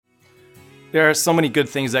There are so many good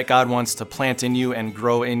things that God wants to plant in you and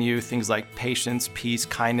grow in you, things like patience, peace,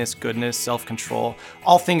 kindness, goodness, self-control,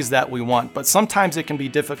 all things that we want. But sometimes it can be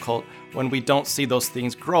difficult when we don't see those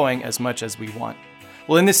things growing as much as we want.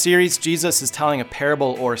 Well, in this series, Jesus is telling a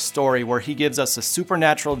parable or a story where he gives us a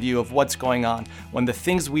supernatural view of what's going on when the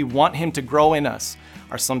things we want him to grow in us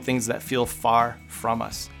are some things that feel far from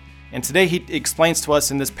us. And today he explains to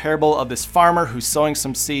us in this parable of this farmer who's sowing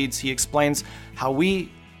some seeds, he explains how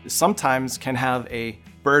we sometimes can have a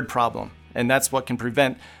bird problem, and that's what can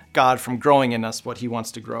prevent God from growing in us what he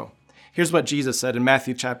wants to grow. Here's what Jesus said in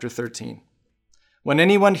Matthew chapter 13. When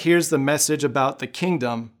anyone hears the message about the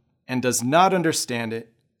kingdom and does not understand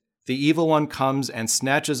it, the evil one comes and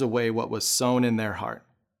snatches away what was sown in their heart.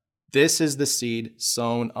 This is the seed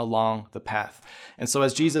sown along the path. And so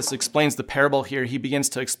as Jesus explains the parable here, he begins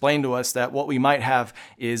to explain to us that what we might have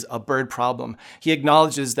is a bird problem. He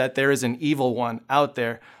acknowledges that there is an evil one out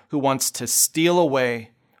there who wants to steal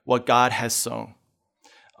away what God has sown.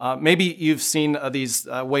 Maybe you've seen these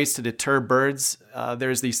ways to deter birds.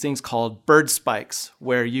 There's these things called bird spikes,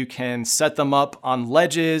 where you can set them up on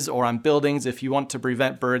ledges or on buildings if you want to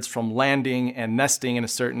prevent birds from landing and nesting in a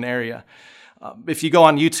certain area. If you go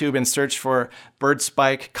on YouTube and search for bird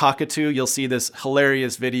spike cockatoo, you'll see this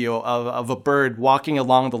hilarious video of a bird walking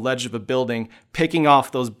along the ledge of a building, picking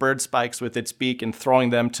off those bird spikes with its beak and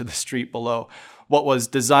throwing them to the street below. What was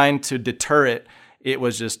designed to deter it, it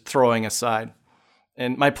was just throwing aside.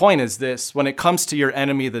 And my point is this: when it comes to your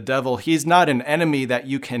enemy, the devil, he's not an enemy that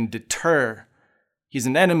you can deter. He's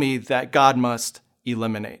an enemy that God must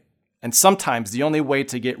eliminate. And sometimes the only way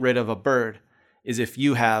to get rid of a bird is if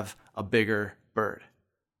you have a bigger bird.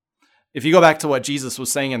 If you go back to what Jesus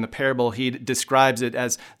was saying in the parable, he describes it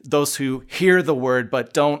as those who hear the word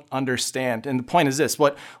but don't understand. And the point is this: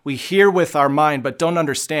 what we hear with our mind but don't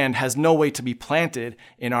understand has no way to be planted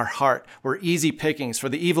in our heart. We're easy pickings for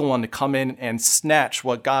the evil one to come in and snatch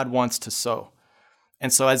what God wants to sow.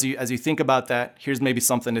 And so as you think about that, here's maybe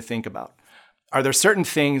something to think about. Are there certain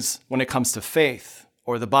things when it comes to faith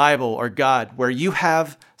or the Bible or God where you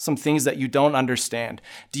have some things that you don't understand?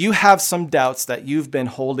 Do you have some doubts that you've been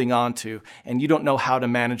holding on to and you don't know how to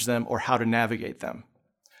manage them or how to navigate them?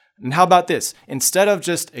 And how about this? Instead of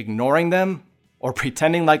just ignoring them or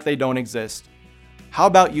pretending like they don't exist, how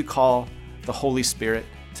about you call the Holy Spirit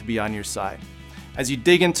to be on your side? As you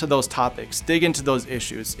dig into those topics, dig into those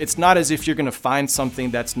issues, it's not as if you're going to find something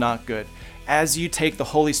that's not good. As you take the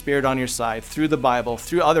Holy Spirit on your side, through the Bible,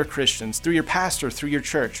 through other Christians, through your pastor, through your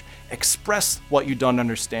church, express what you don't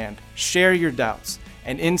understand, share your doubts,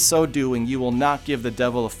 and in so doing, you will not give the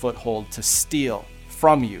devil a foothold to steal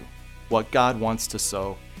from you what God wants to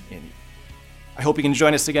sow in you. I hope you can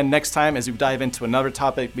join us again next time as we dive into another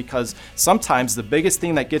topic, because sometimes the biggest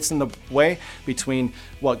thing that gets in the way between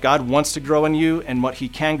what God wants to grow in you and what he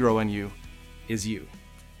can grow in you is you.